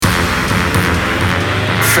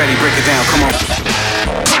Fedde, break it down, come on.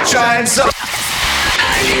 Put your hands up.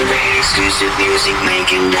 Exclusive music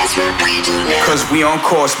making, that's what we do now. Cause we on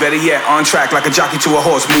course, better yet, on track like a jockey to a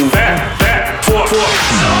horse. Move back, forth.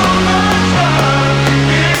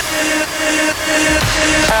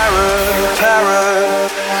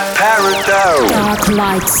 Paradise.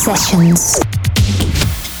 Darklight Sessions.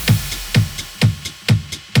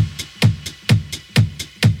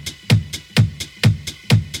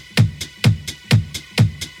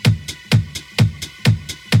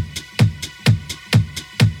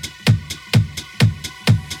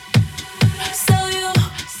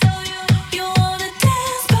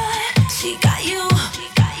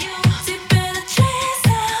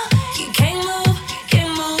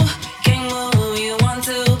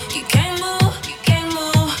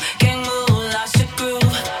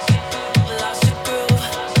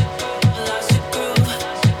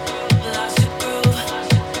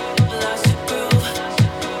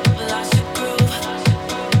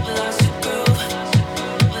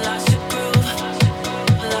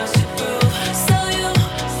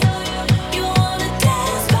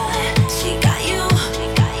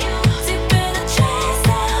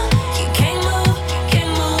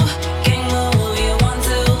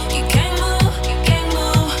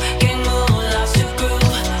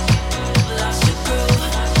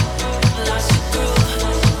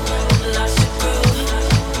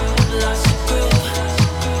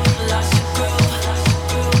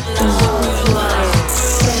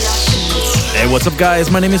 What's up guys,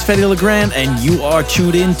 my name is Fedde Legrand and you are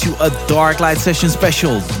tuned in to a Darklight Session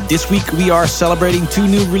special. This week we are celebrating 2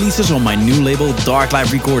 new releases on my new label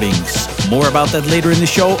Darklight Recordings. More about that later in the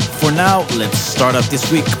show. For now, let's start up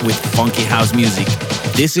this week with funky house music.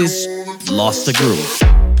 This is Lost the Groove.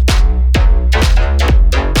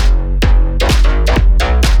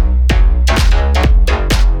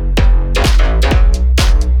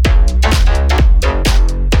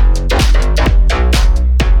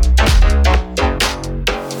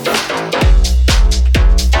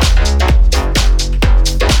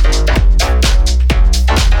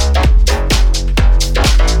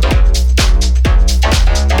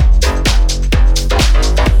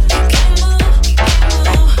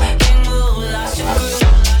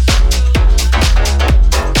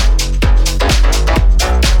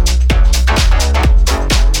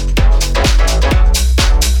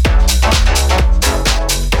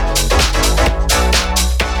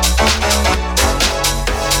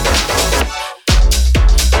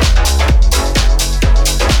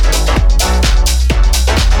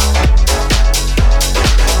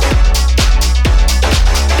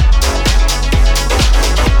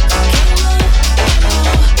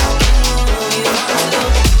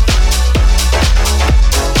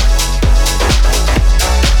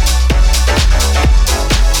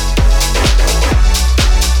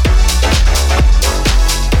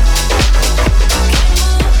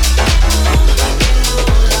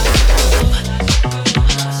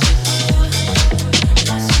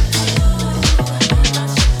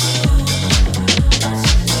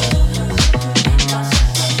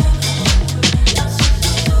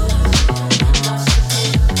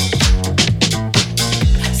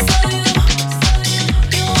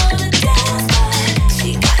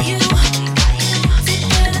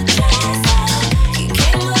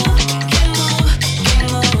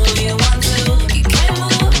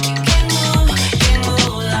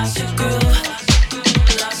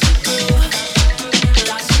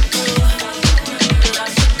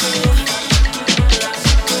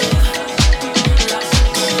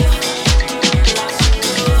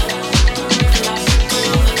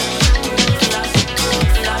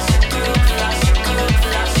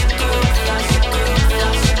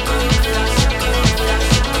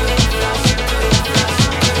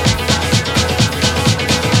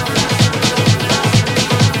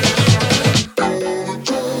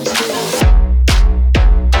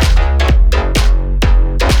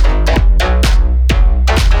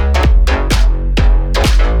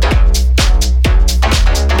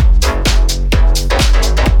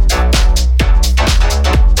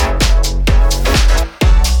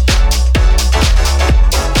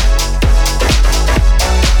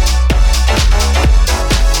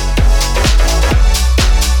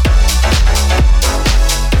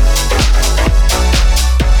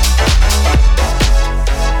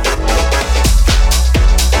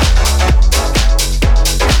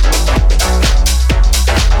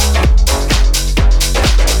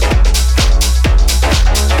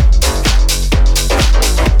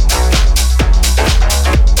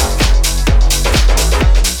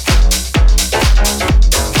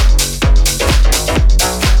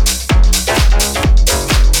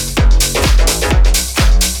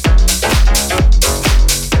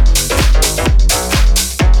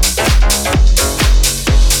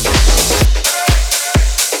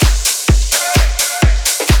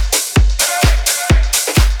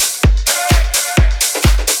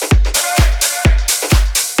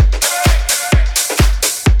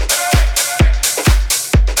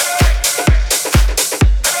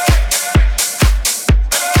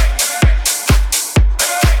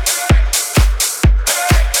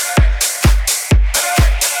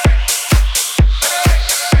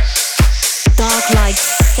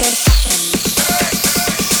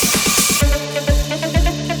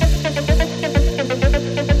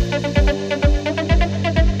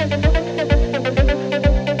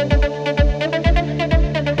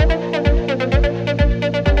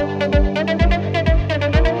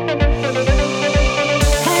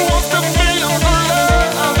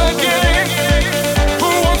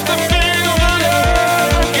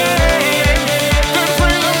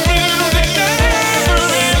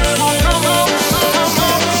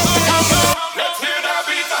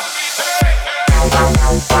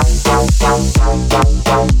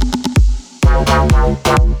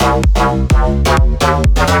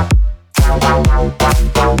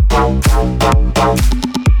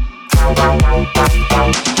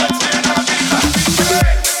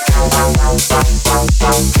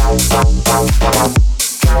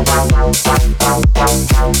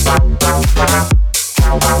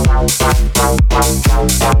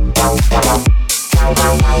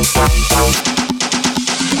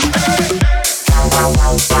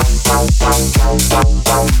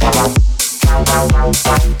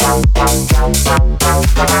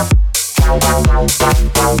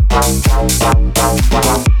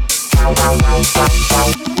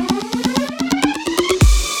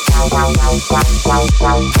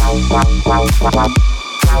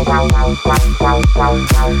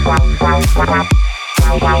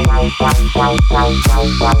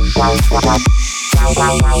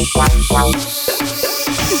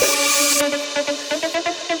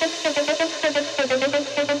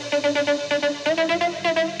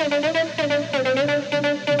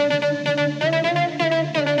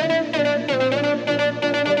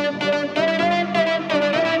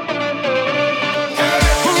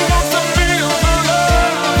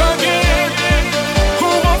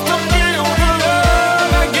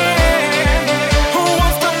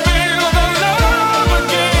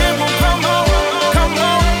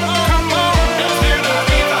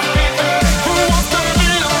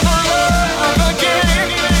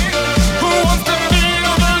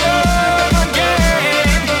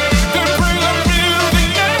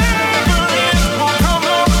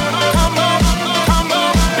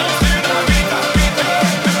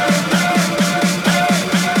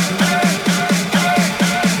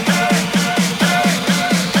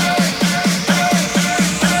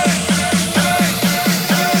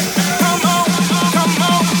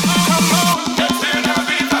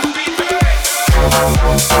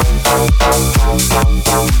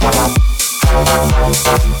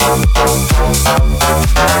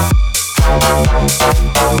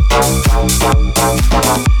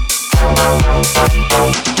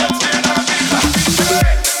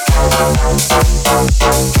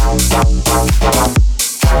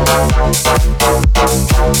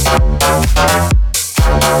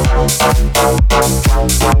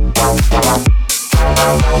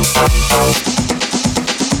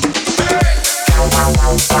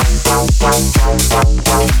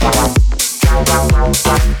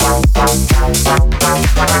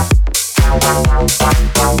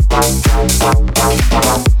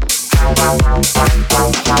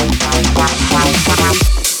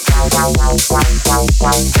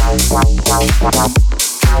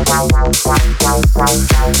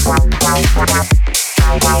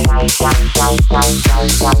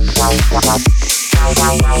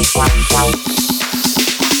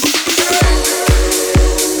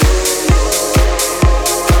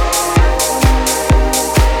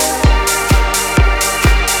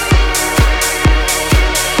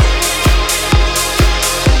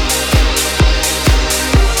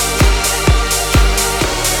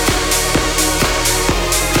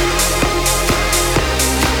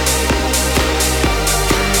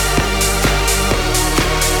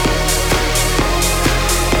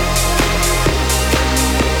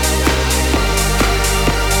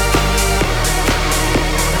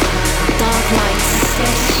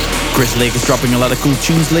 Chris Lake is dropping a lot of cool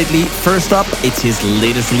tunes lately. First up, it's his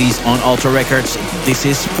latest release on Ultra Records. This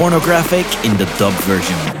is Pornographic in the dub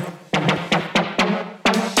version.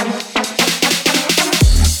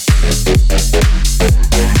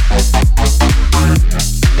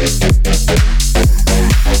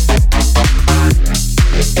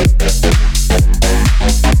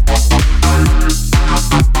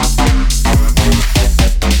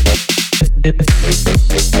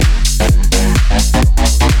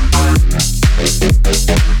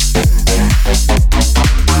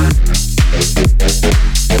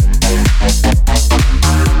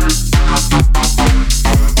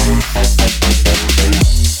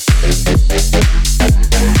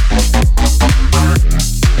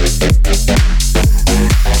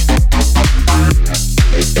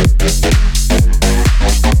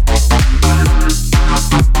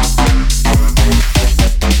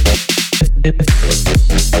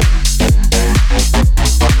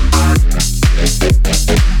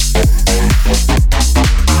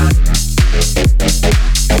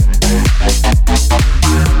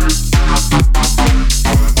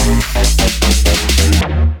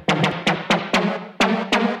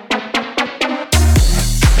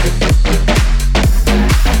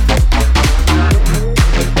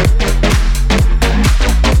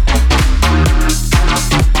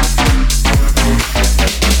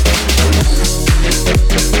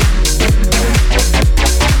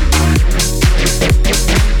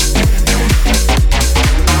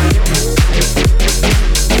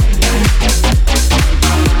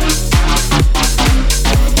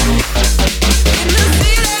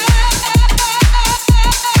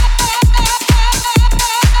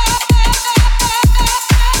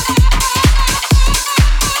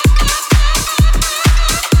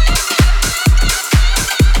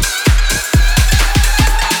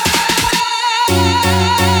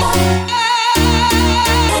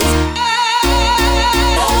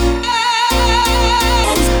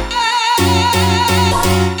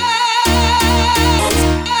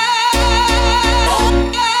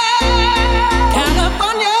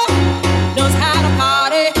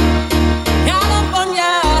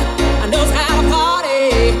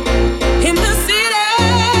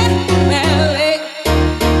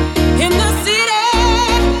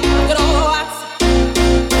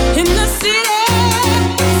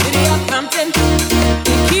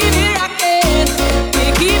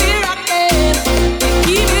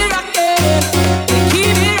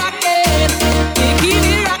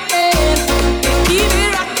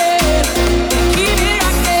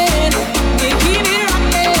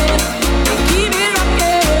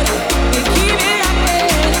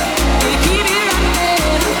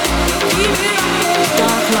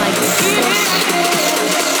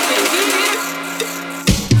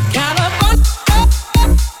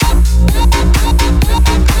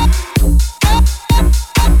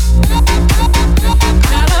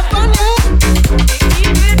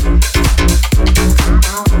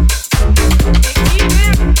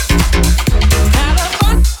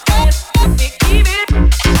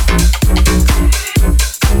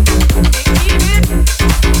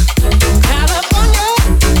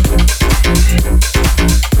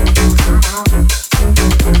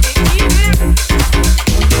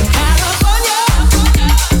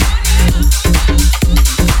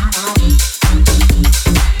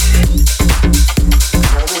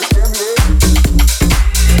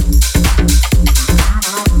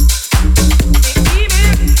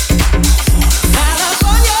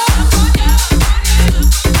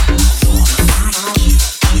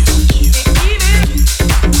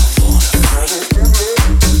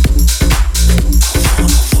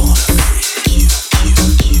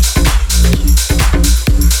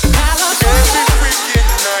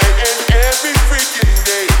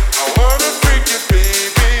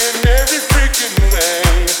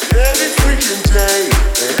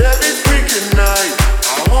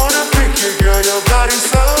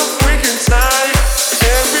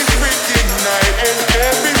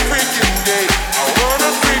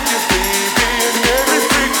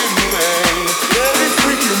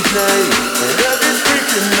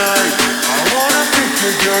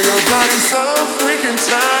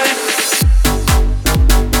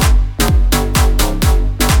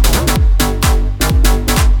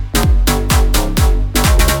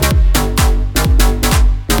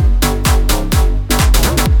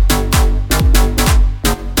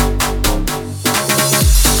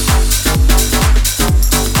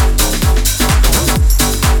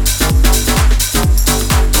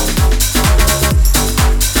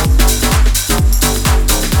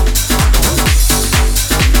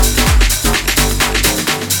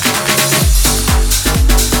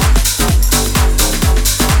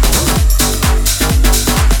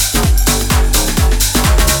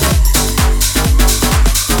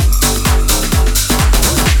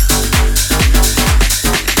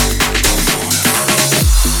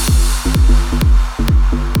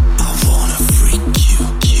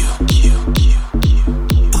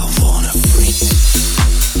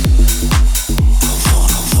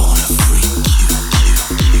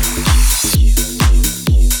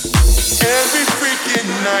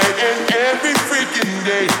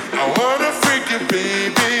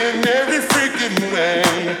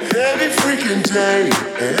 freaking day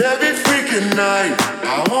and every freaking night.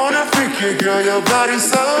 I wanna freak you, girl, your body's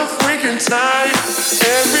so freaking tight.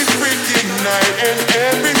 Every freaking night and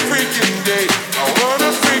every freaking day. I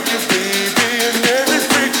wanna freak you, baby, in every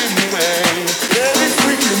freaking way. Every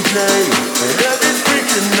freaking day and every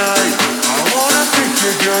freaking night. I wanna freak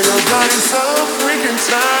you, girl, your body's so freaking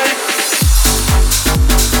tight.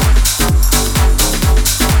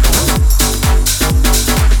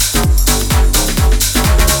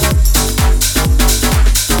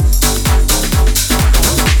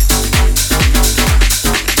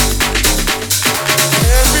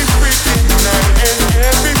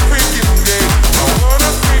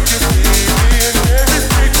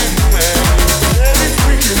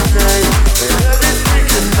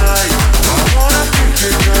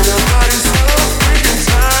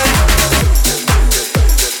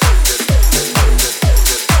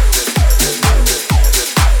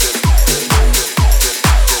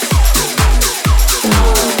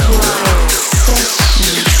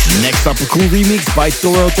 Up a cool remix by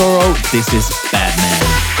Toro Toro. This is Batman.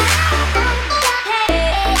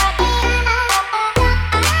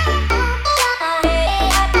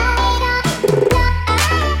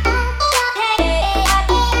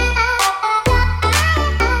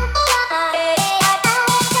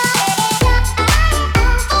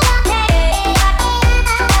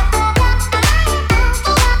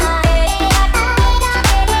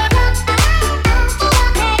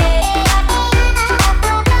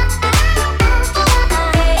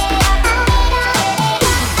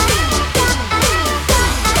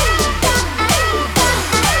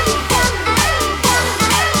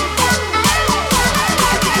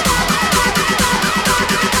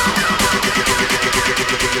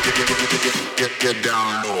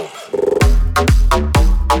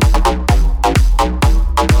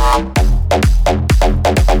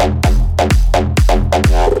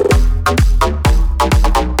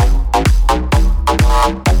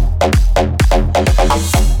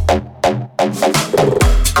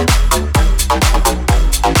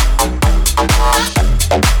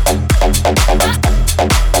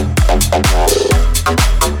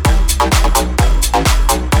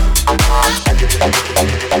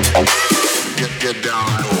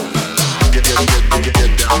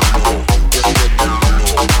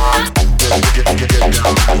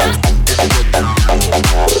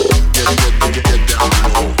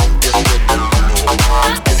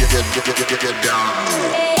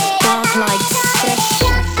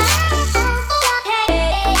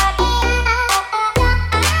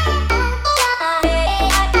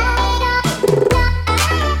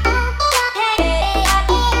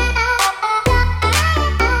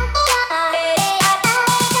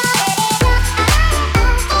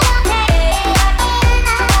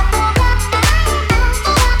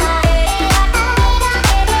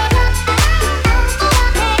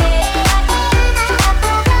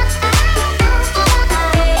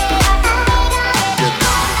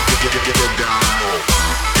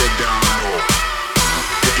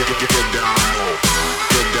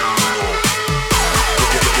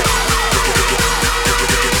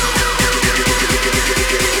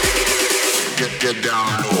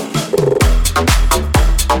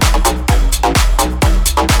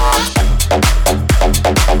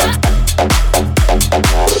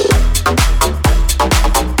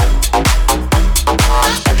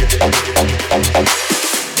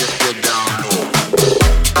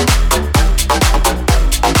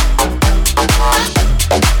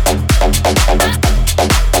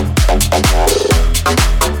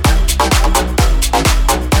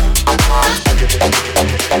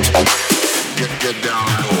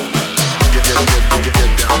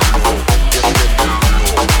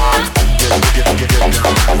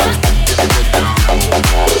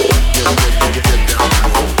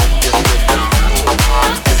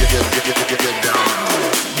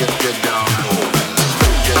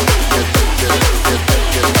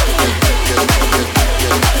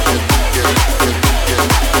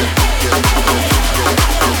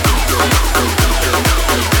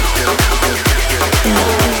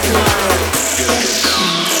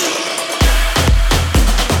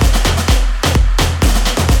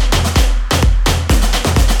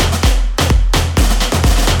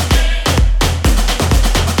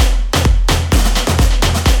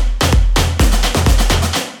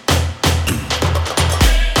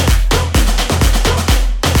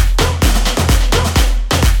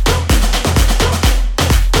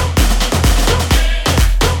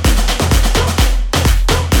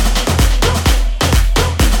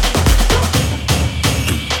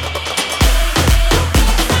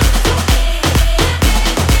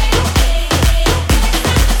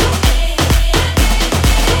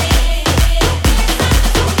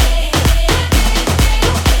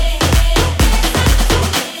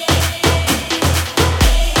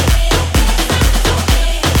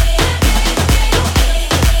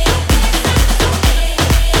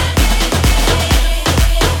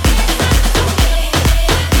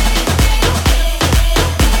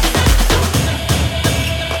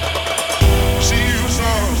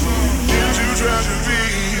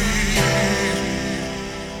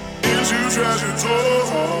 treasure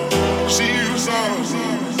trove. She was on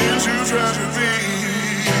into treasure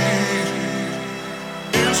deep,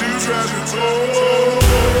 into treasure trove.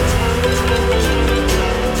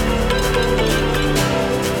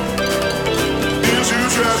 Into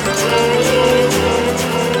treasure trove.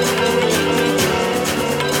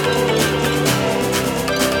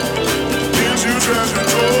 Into treasure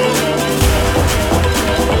trove.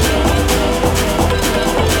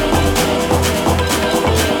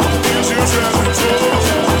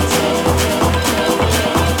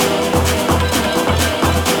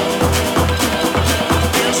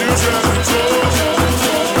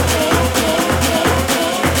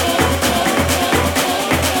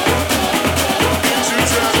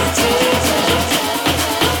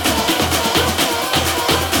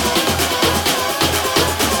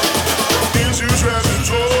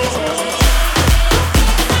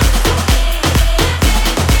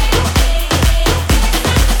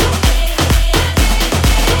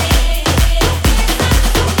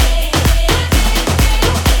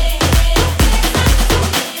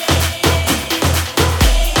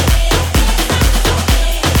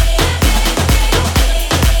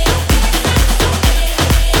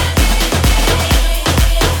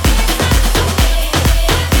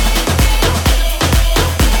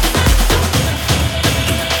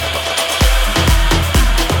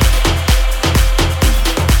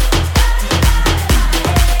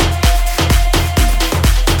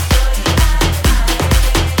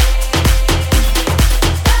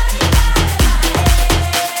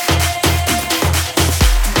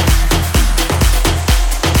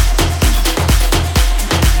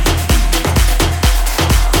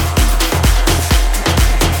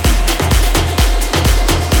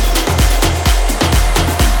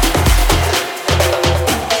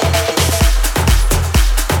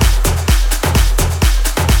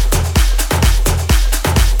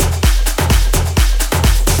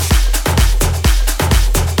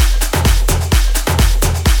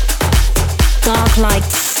 Darklight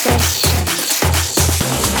Sessions.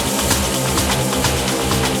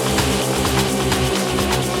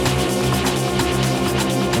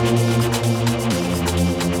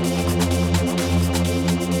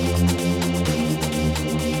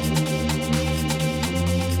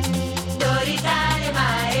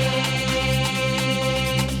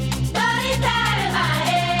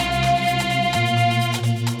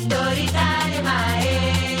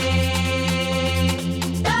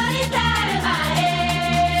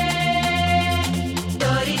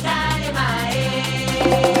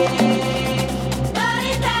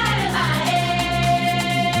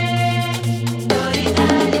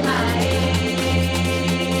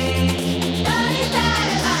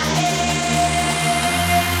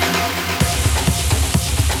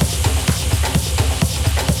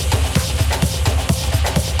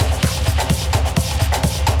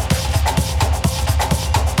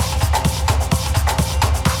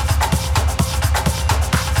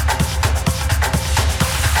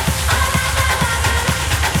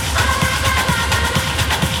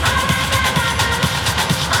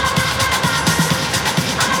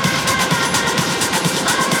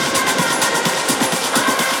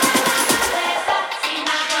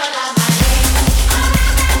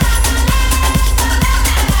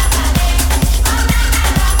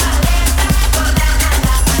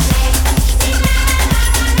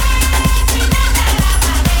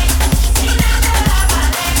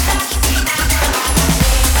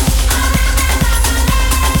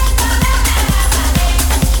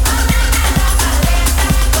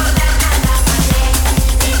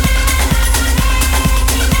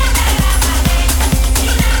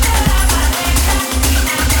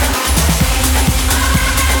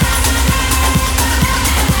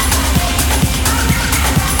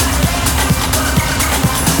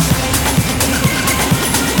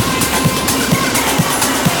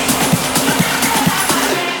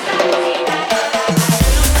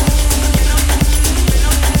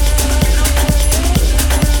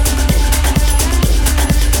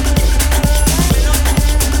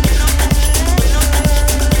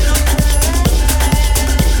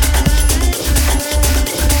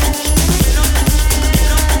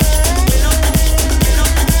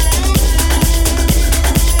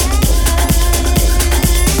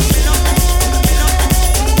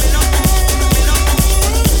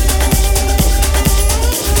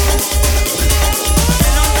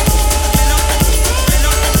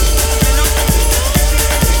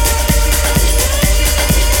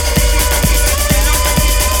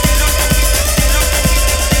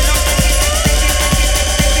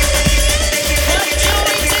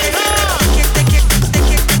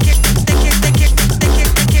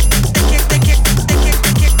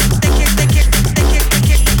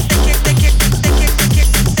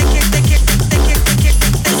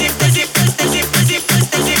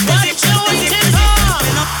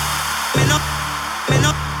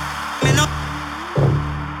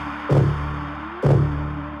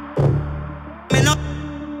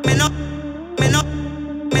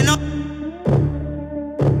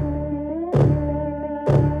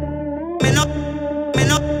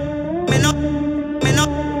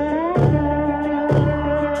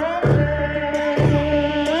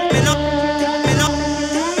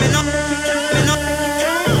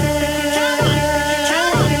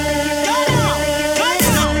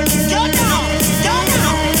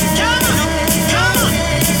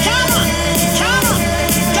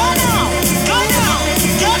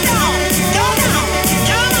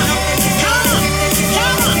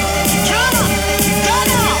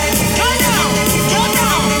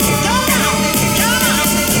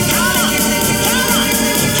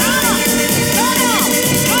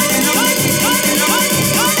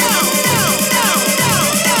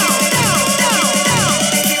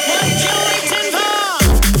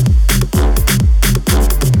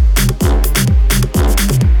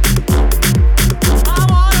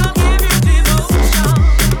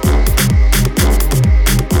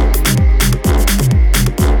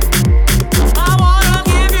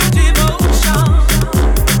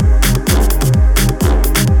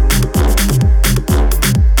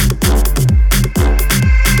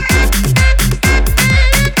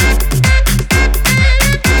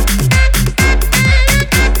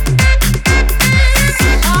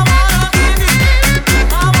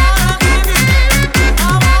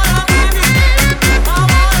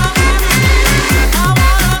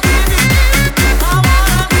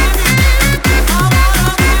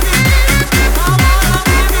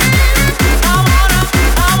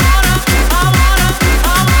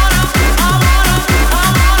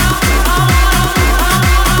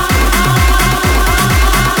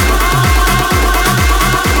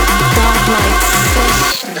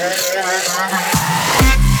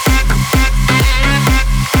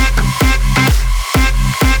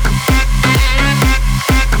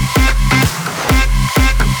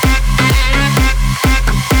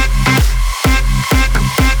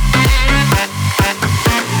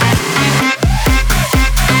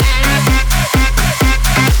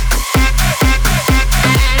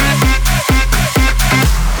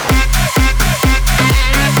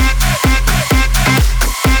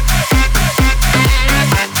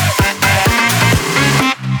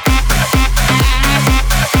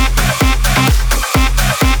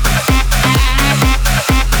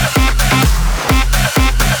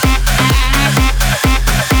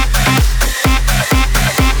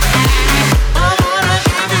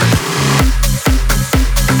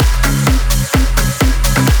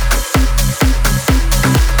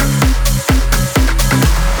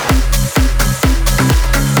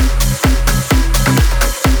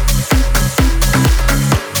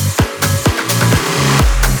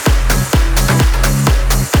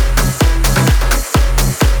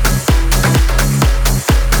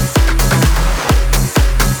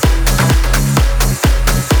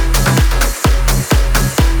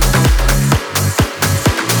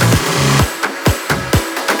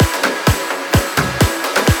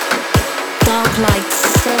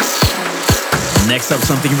 Next up,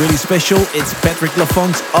 something really special. It's Patrick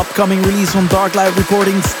Lafont's upcoming release on Darklight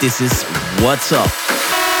Recordings. This is What's Up.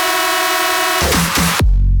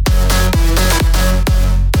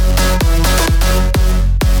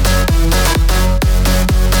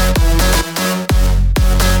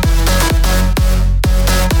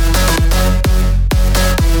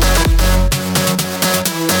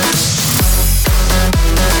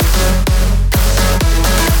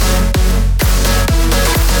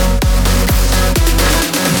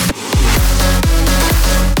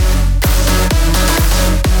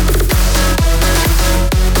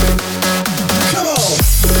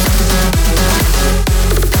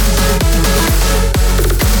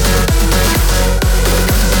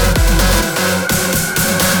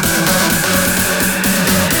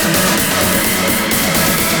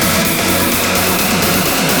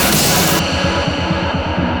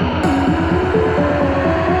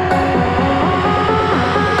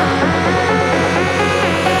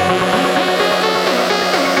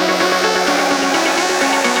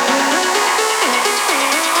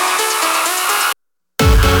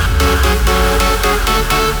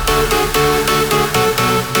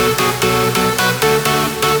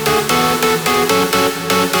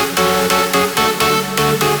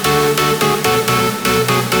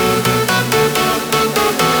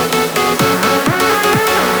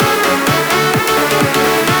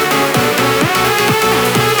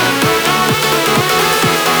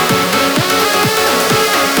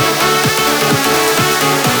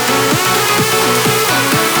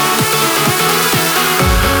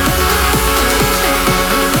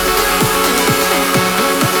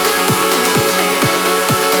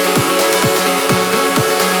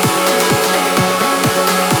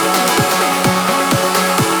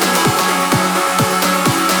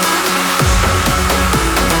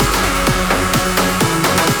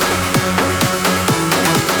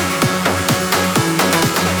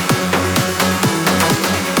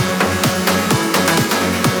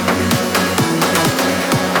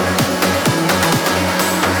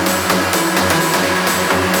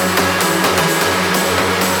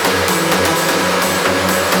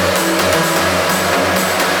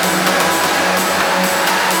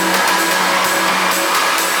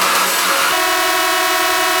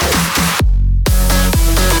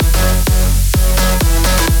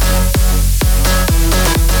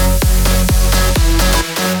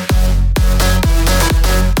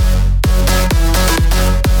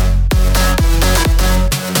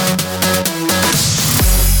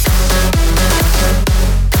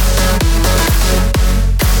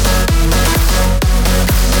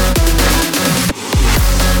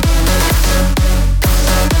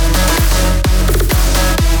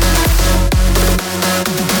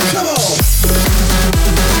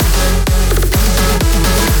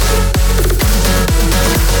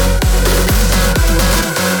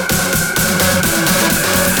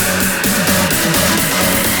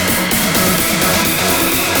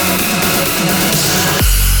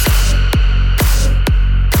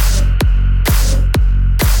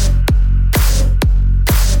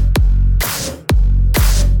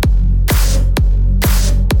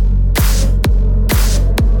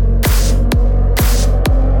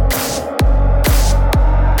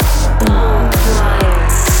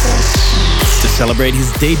 celebrate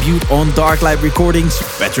his debut on Darklight Recordings,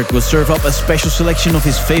 Patrick will serve up a special selection of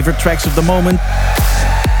his favorite tracks of the moment.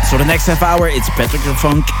 So the next half hour, it's Patrick the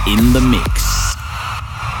Funk in the mix.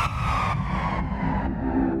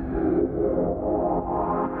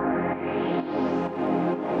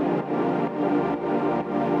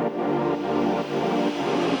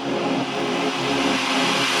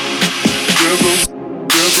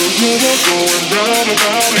 There's a rumor going round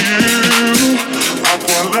about you. I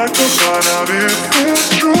quite like to find out if it's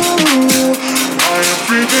true. I am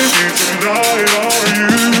free, baby, tonight, are you?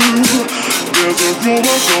 There's a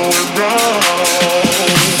rumor going round.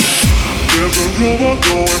 There's a rumor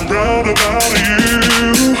going round about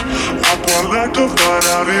you. I quite like to find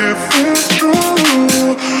out if it's true.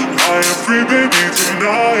 I am free, baby,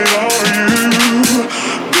 tonight, are you?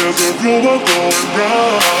 There's a rumor going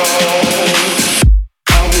round.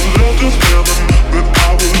 I would love to spare them, but I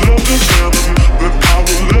would love to spare them, but I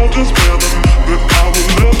would love to spare them, but I would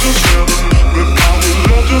love to spare them, but I would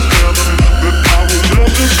love to spare them, but I would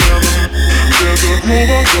love to spare them. There's a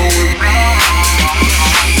rumor going round.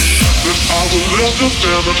 But I would love to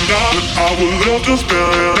spare them now. But I would love to spare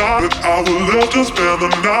them now. But I would love to spare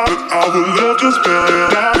them now. But I would love to spare them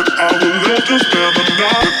now. But I would love to spare them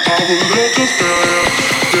now. But I would love to spare them.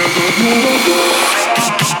 There's a rumor going round.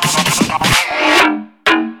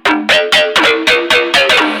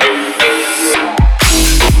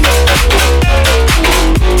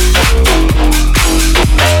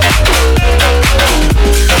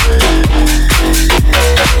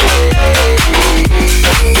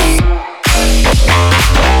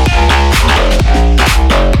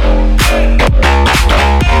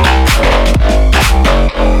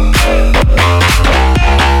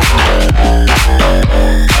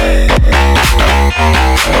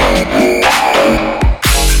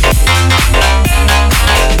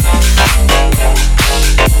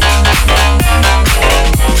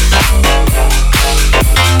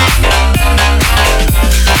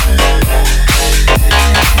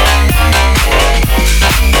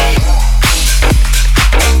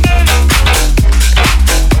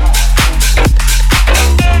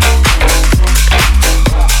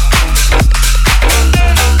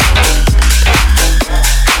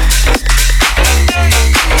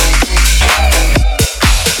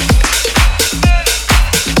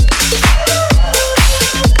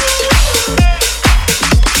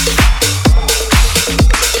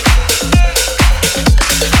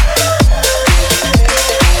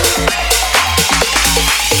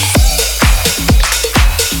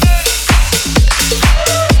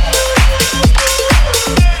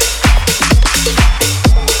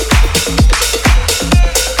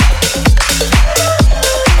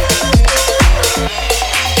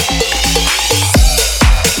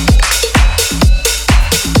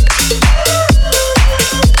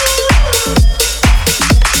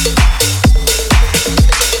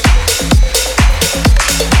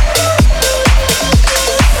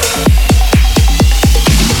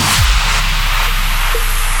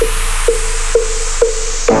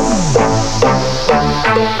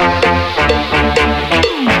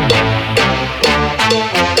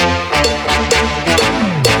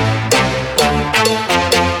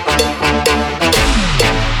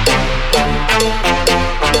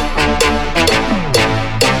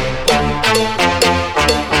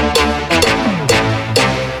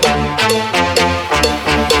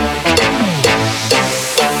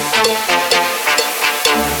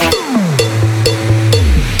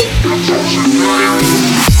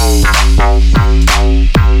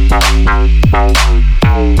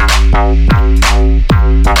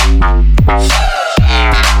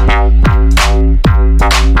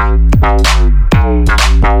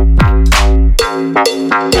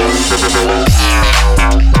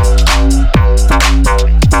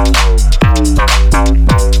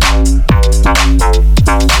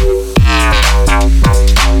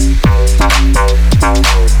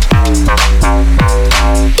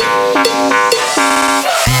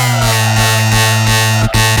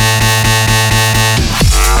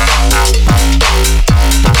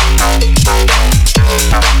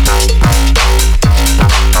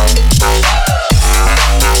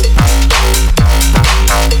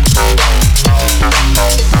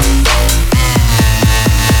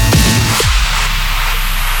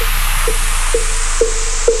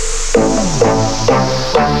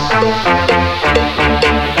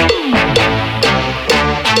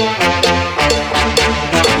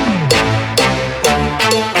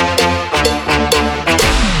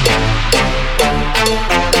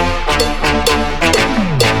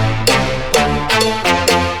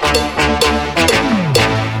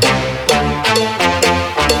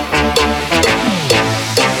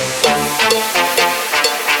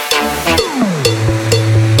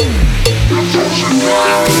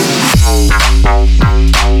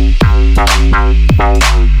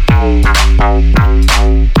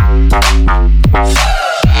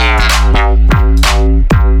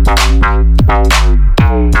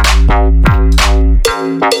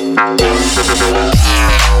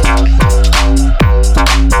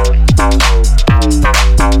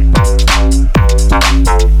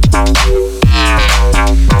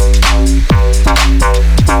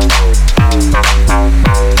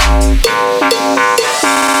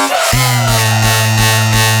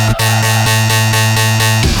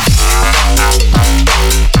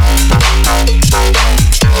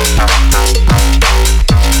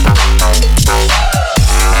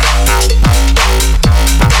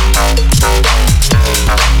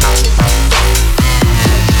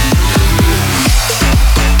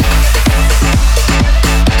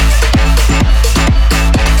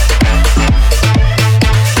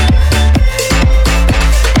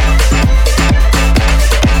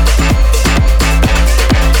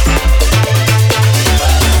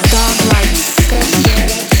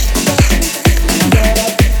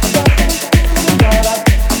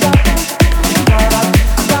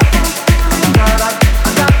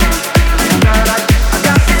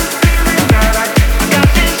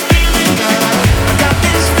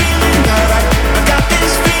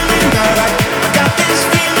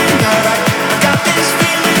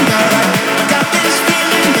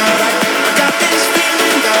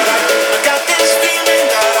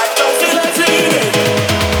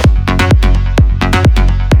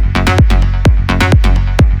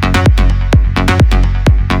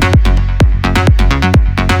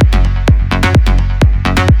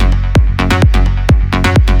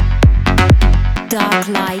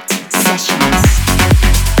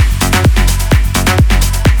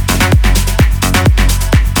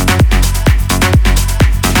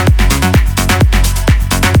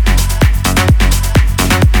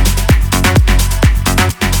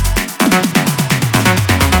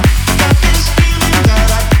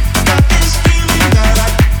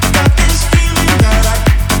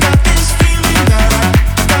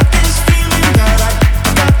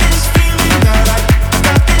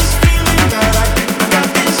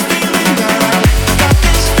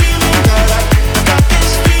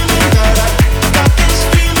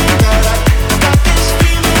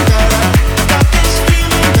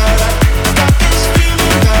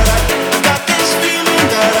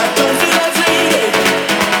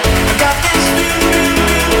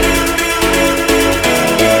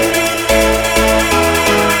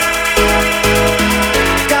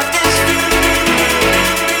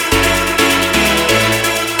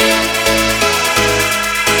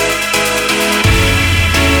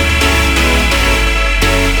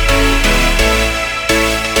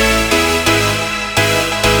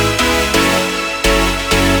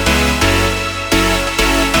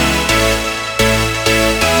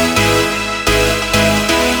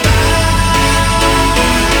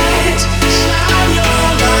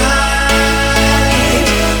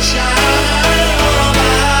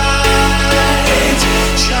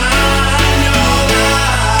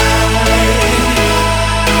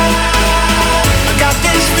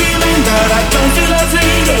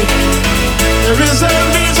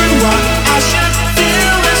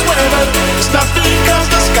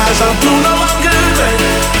 blue no longer gray.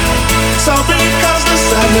 It's all because the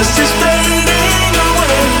sadness is fading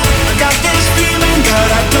away. I got this feeling that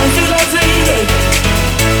I don't feel every day.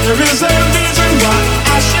 There is a reason why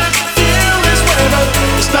I should feel this way, but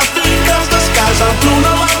it's not because the skies are blue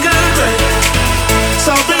no longer gray. It's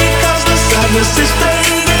all because the sadness is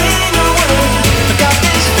fading away. I got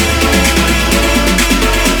this feeling.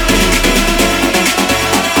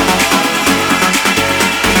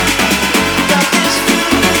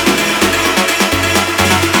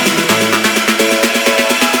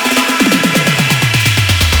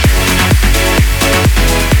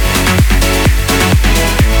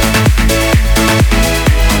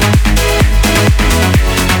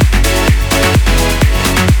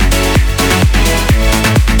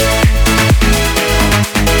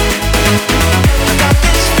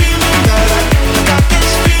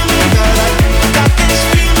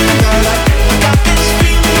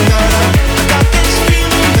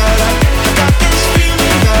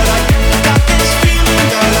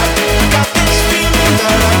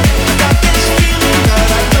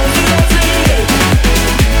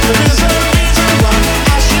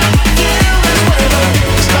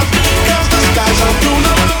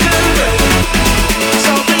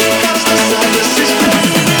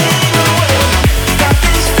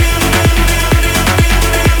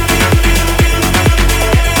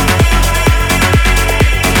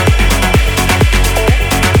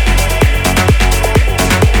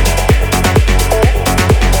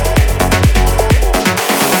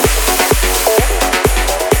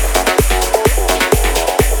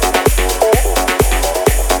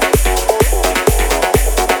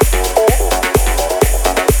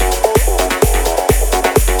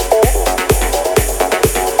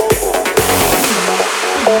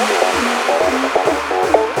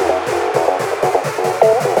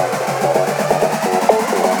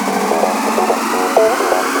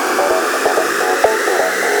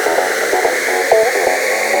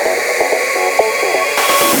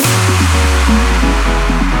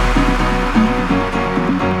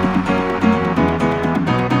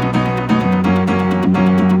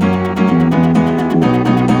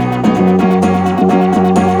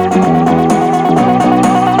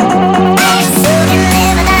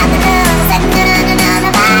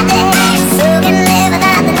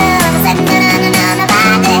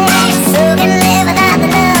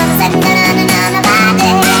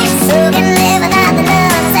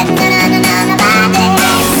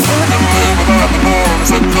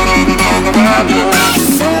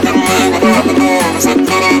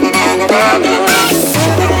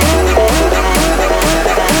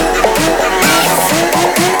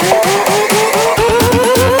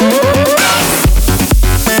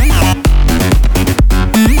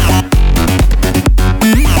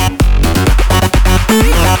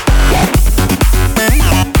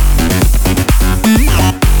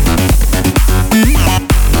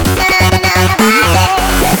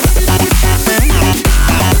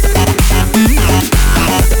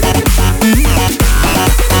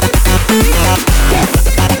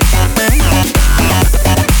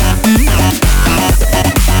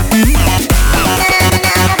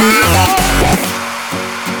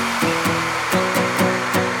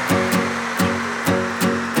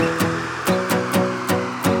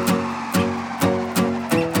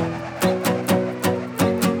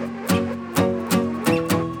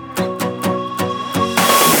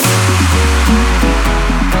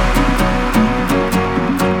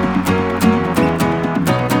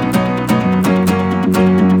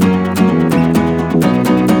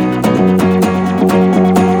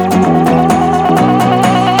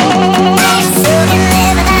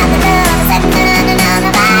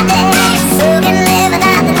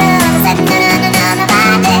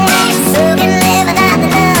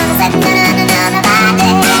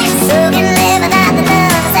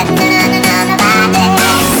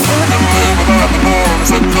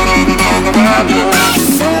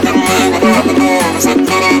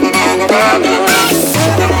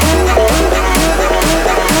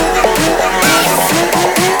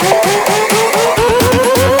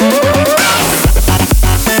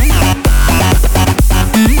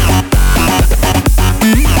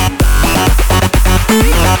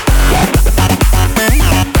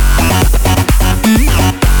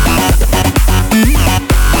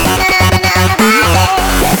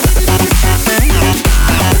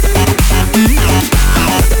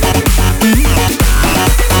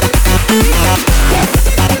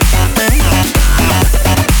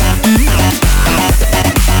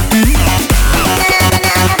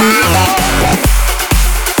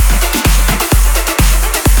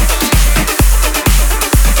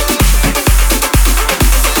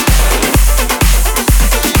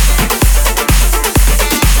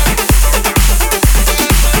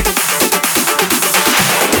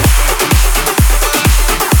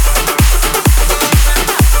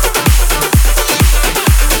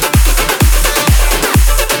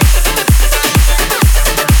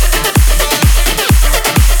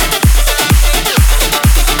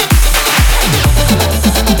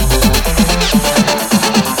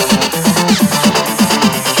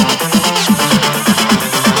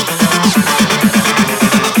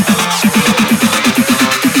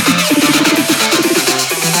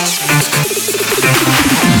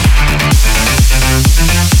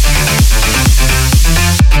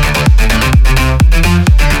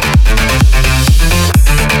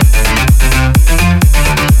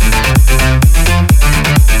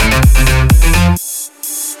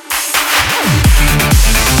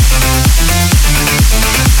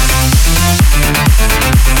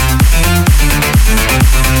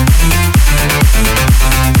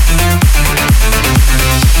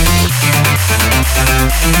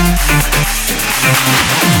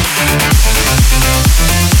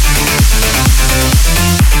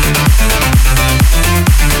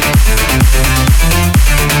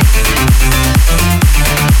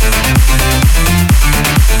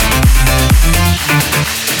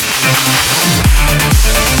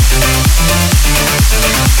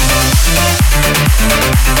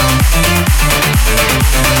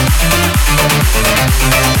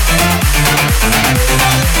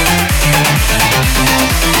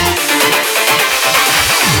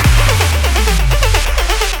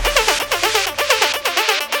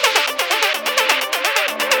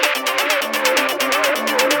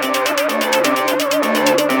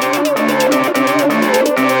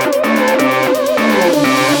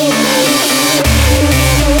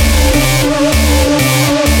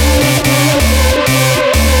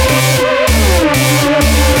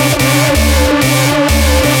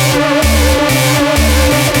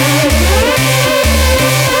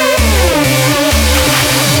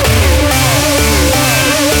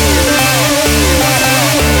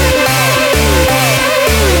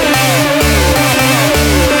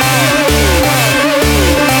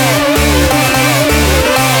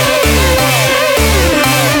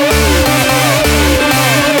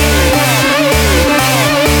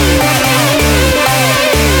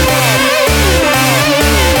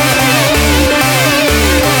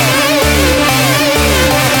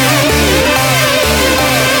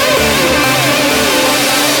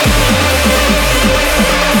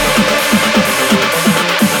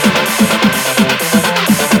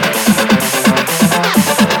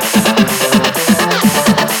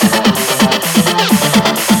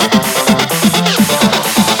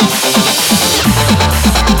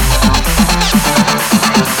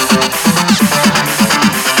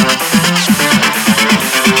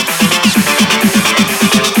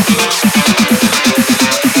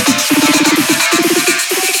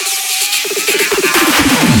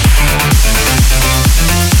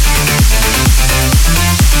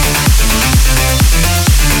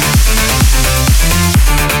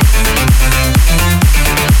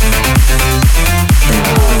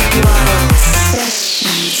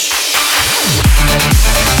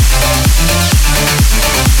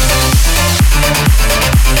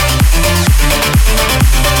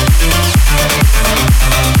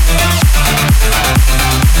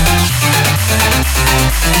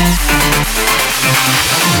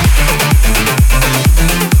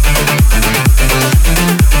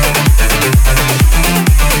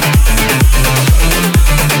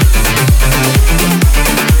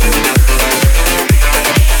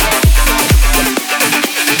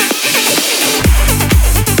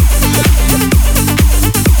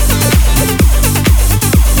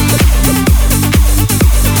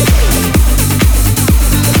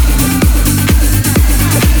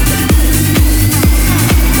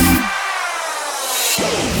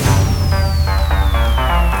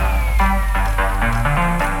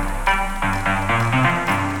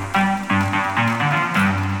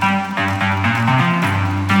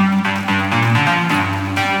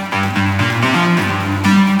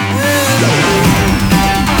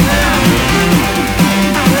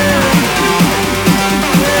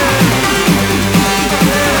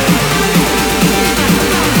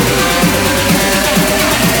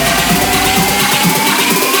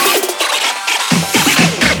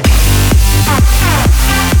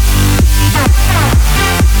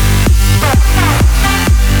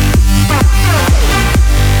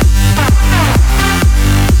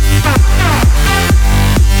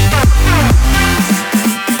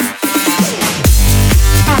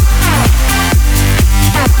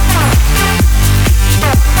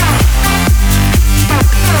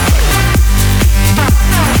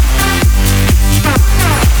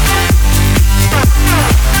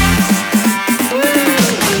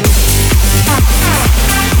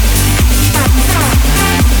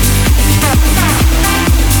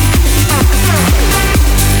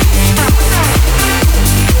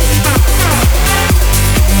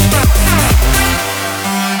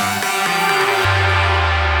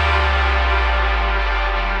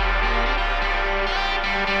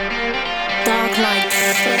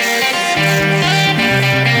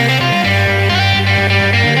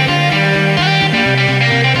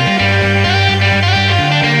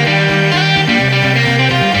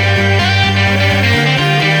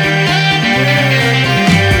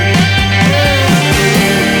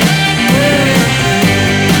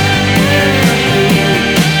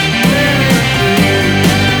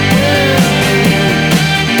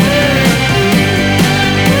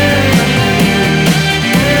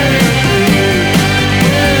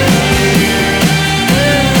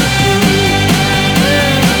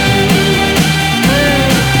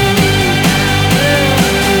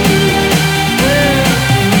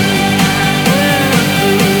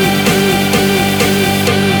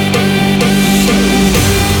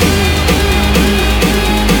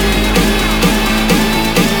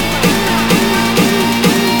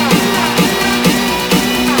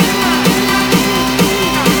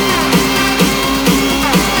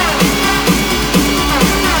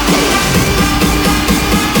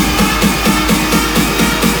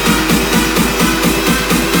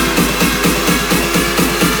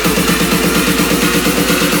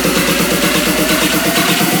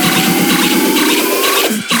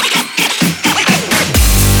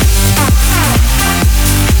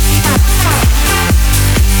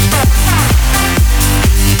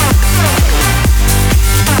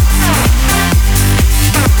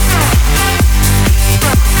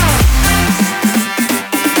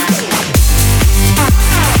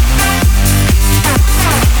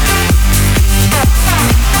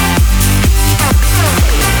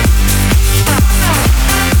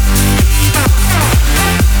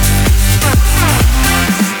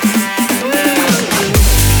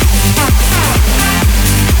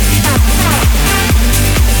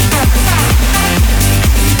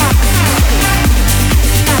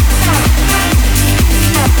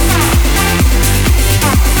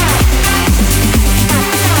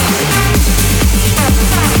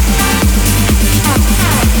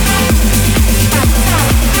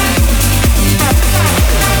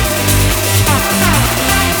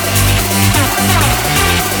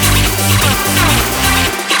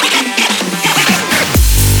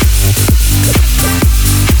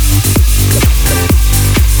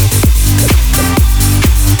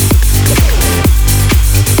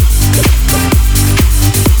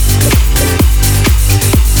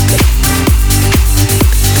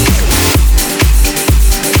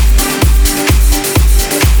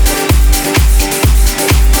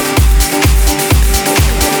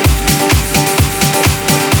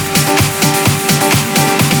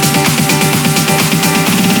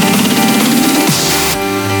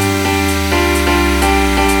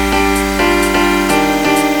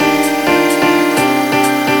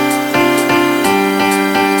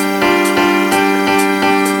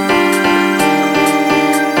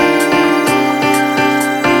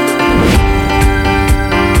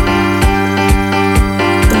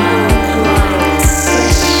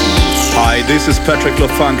 This is Patrick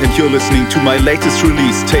LaFunk and you're listening to my latest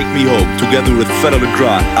release, Take Me Home, together with Fedde,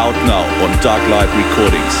 out now on Darklight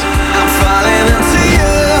Recordings. I'm falling into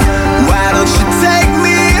you. Why don't you take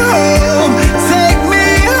me home? Take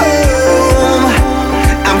me home.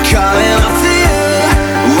 I'm calling out to you.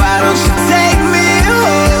 Why don't you take me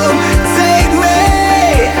home? Take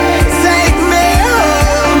me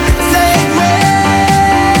home. Take me.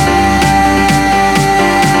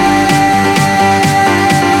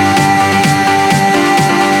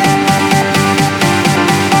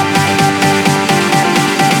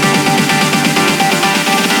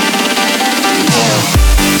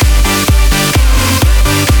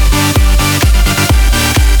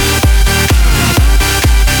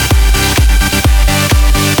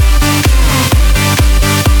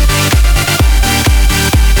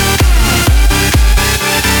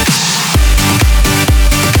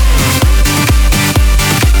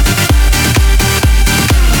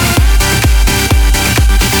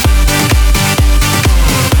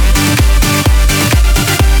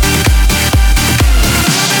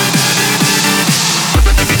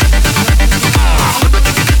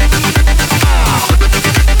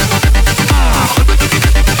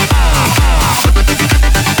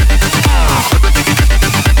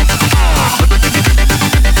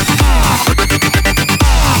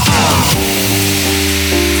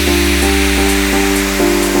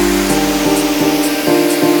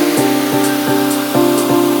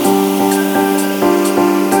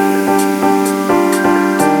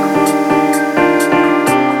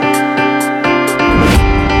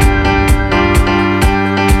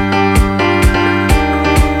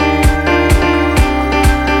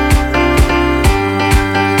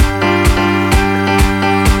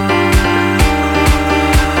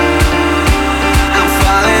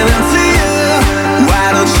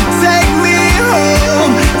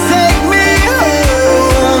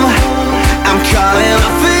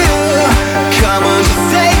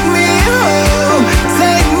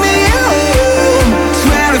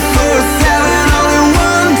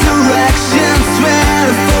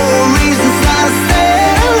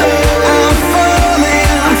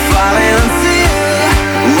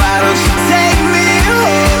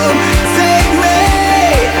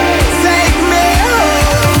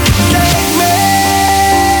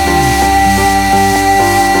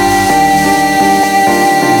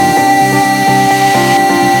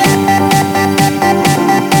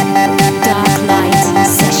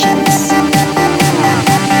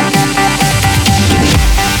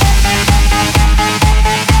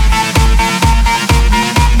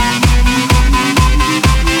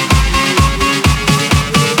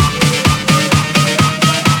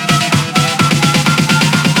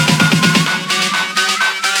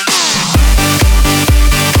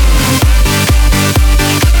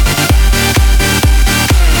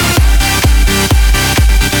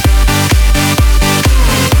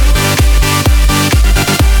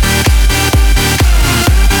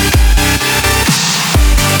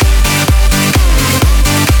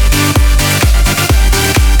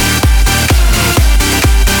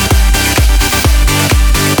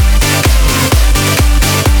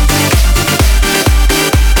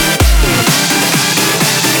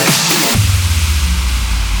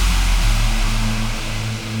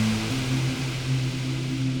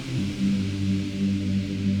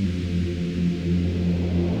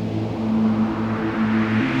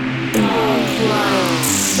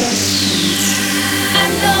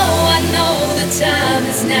 time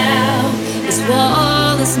is now. This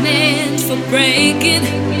wall is meant for breaking,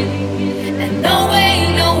 and no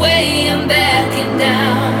way I'm backing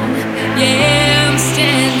down. Yeah, I'm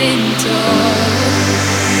standing tall.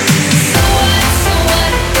 So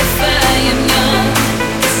what if I am young?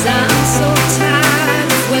 'Cause I'm so tired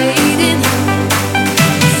of waiting.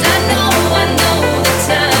 'Cause I know the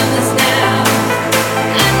time is now.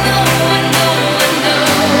 I know.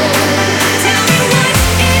 Tell me what it's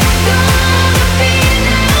gonna be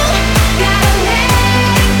now. Gotta let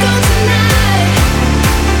it go tonight.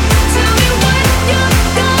 Tell me what you're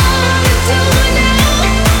gonna do now.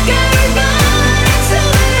 Gotta run into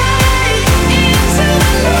the light, into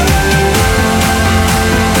the light.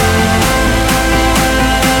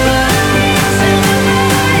 Run into the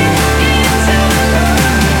light, into the light.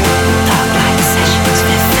 Darklight Sessions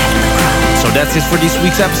with Fedde. So that's it for this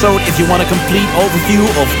week's episode. If you want a complete overview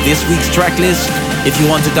of this week's track list, if you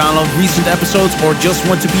want to download recent episodes, or just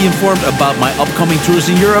want to be informed about my upcoming tours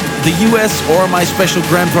in Europe, the US, or my special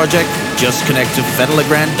Grand project, just connect to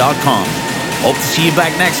feddelegrand.com. Hope to see you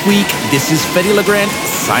back next week. This is Fedde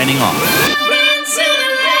signing off.